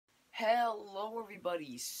Hello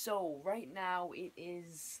everybody, so right now it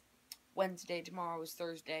is Wednesday, tomorrow is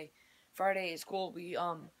Thursday, Friday is school.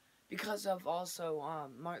 Because of also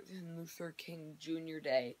Martin Luther King Jr.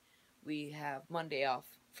 Day, we have Monday off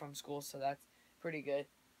from school, so that's pretty good.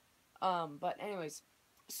 But anyways,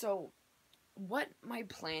 so what my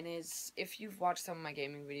plan is, if you've watched some of my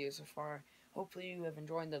gaming videos so far, hopefully you have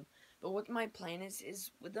enjoyed them, but what my plan is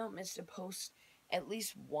with them is to post at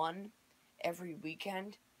least one every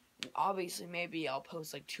weekend. Obviously, maybe I'll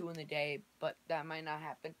post like 2 in the day, but that might not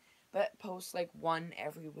happen. But post like 1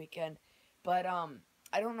 every weekend. But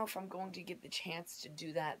I don't know if I'm going to get the chance to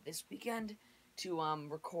do that this weekend, to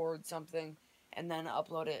record something and then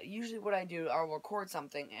upload it. Usually what I do, I'll record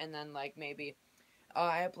something and then like maybe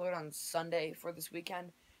I upload on Sunday for this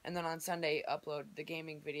weekend, and then on Sunday upload the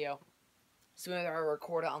gaming video. So maybe I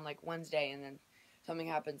record it on like Wednesday and then something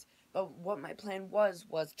happens. But what my plan was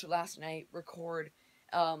to last night record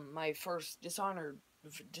my first Dishonored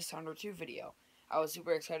 2 video. I was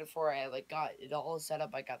super excited for it. I like got it all set up.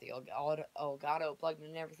 I got the Elgato plugged in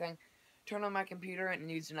and everything. Turned on my computer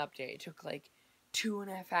and used an update. It took like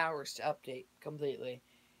 2.5 hours to update completely.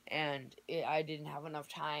 And I didn't have enough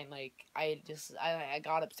time. Like I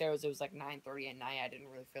got upstairs. It was like 9:30 at night. I didn't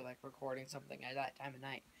really feel like recording something at that time of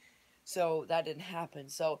night. So that didn't happen.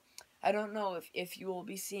 So I don't know if you will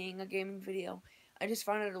be seeing a gaming video. I just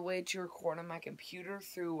found out a way to record on my computer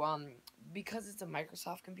through because it's a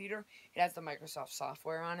Microsoft computer. It has the Microsoft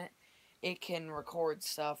software on it. It can record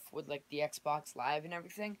stuff with like the Xbox Live and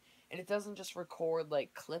everything, and it doesn't just record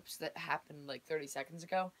like clips that happened like 30 seconds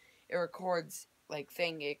ago. It records like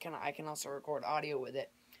I can also record audio with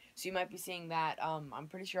it. So you might be seeing that. I'm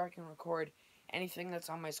pretty sure I can record anything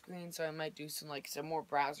that's on my screen, so I might do some more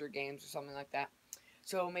browser games or something like that.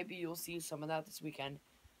 So maybe you'll see some of that this weekend.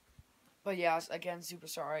 But yeah, again, super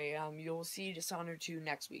sorry. You'll see Dishonored 2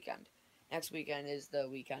 next weekend. Next weekend is the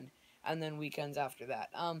weekend, and then weekends after that.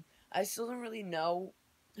 I still don't really know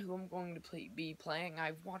who I'm going to be playing.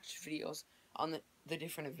 I've watched videos on the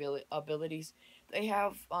different abilities. They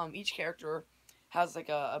have, each character has like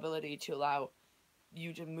a ability to allow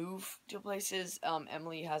you to move to places.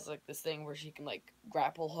 Emily has like this thing where she can like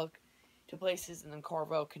grapple hook to places, and then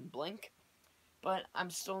Corvo can blink. But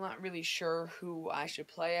I'm still not really sure who I should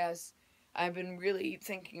play as. I've been really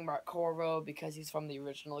thinking about Corvo because he's from the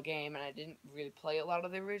original game, and I didn't really play a lot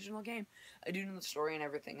of the original game. I do know the story and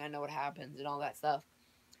everything. I know what happens and all that stuff.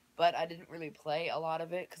 But I didn't really play a lot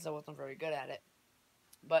of it because I wasn't very good at it.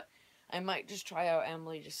 But I might just try out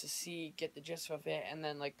Emily just to get the gist of it, and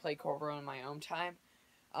then like play Corvo in my own time.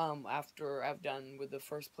 After I've done with the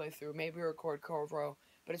first playthrough, maybe record Corvo,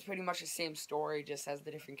 but it's pretty much the same story, just as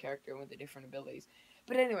the different character with the different abilities.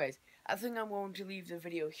 But anyways, I think I'm going to leave the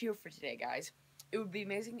video here for today, guys. It would be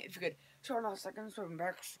amazing if you could turn off seconds from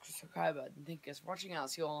back subscribe button. Thank you guys for watching, and I'll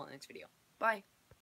see you all in the next video. Bye!